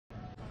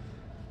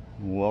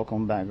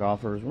Welcome back,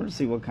 golfers. We're going to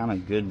see what kind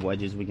of good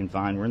wedges we can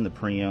find. We're in the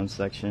pre-owned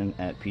section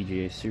at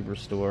PGA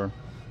Superstore.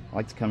 I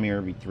like to come here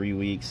every 3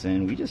 weeks,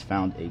 and we just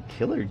found a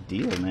killer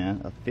deal,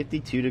 man. A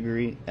 52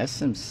 degree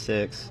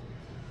SM6.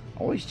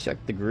 Always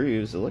check the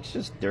grooves. It looks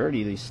just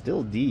dirty. They're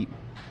still deep.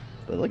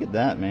 But look at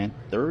that, man.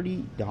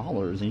 $30,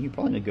 and you can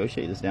probably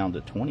negotiate this down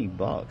to 20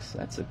 bucks.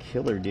 That's a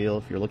killer deal.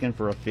 If you're looking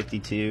for a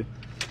 52,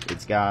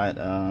 it's got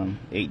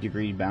 8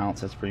 degree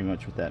bounce. That's pretty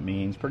much what that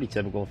means. Pretty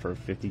typical for a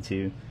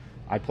 52.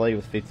 I play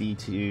with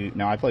 52,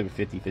 no, I play with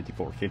 50,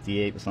 54,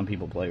 58, but some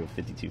people play with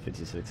 52,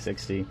 56,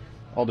 60.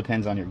 All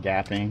depends on your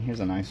gapping. Here's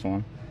a nice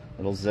one.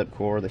 Little zip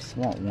core. They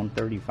still want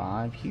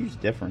 135.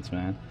 Huge difference,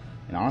 man.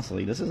 And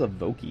honestly, this is a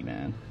Vokey,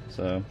 man.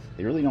 So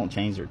they really don't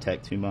change their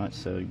tech too much.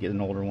 So you get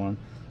an older one,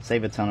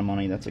 save a ton of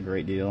money. That's a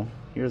great deal.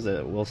 Here's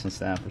a Wilson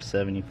staff for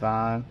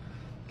 75.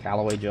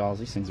 Callaway jaws.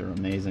 These things are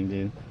amazing,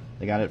 dude.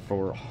 They got it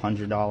for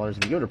 $100.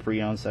 If you go to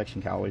pre-owned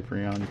section, Callaway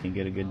pre-owned, you can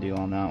get a good deal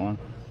on that one.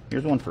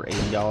 Here's one for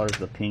 $80,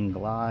 the Ping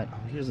Glide.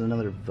 Oh, here's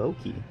another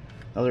Vokey.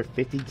 Another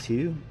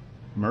 52,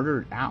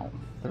 murdered out.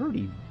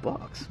 30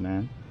 bucks,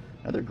 man.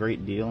 Another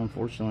great deal.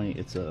 Unfortunately,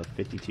 it's a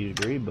 52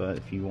 degree, but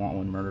if you want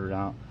one murdered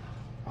out.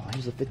 Oh,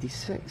 here's a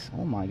 56.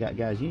 Oh my God,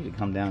 guys, you need to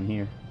come down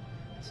here.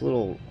 It's a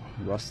little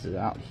rusted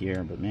out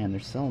here, but man, they're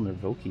selling their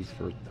Vokeys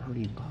for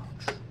 30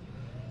 bucks.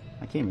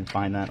 I can't even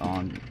find that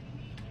on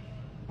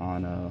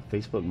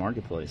Facebook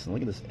Marketplace. And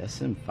look at this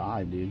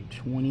SM5, dude.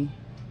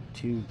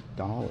 $22.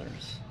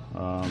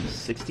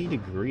 60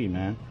 degree,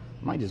 man.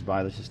 I might just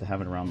buy this just to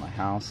have it around my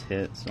house,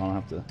 hit, so I don't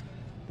have to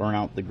burn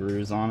out the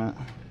grooves on it.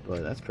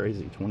 But that's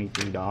crazy.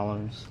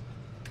 $23.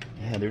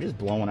 Yeah, they're just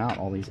blowing out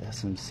all these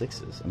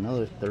SM6s.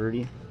 Another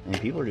 30,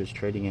 and people are just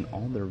trading in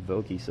all their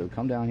Vokey. So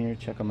come down here,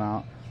 check them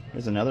out.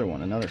 Here's another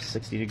one, another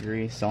 60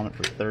 degree, selling it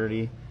for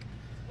 30.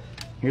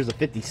 Here's a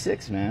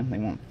 56, man. They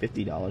want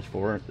 $50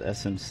 for it. The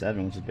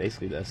SM7, which is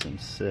basically the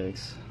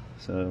SM6.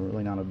 So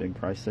really not a big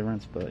price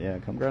difference, but yeah,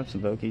 come grab some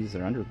Vokeys.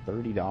 They're under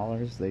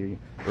 $30. They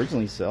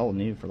originally sell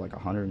new for like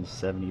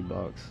 170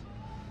 bucks.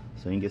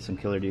 So you can get some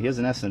killer deal. Here's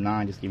an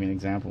SM9, just to give you an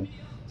example.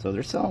 So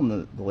they're selling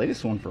the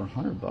latest one for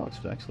 100 bucks,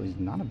 which actually is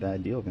not a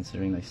bad deal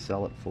considering they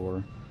sell it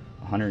for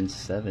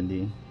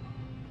 170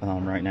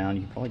 right now. And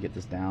you can probably get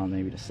this down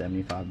maybe to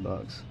 75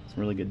 bucks. Some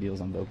really good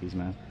deals on Vokeys,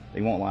 man. They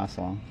won't last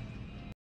long.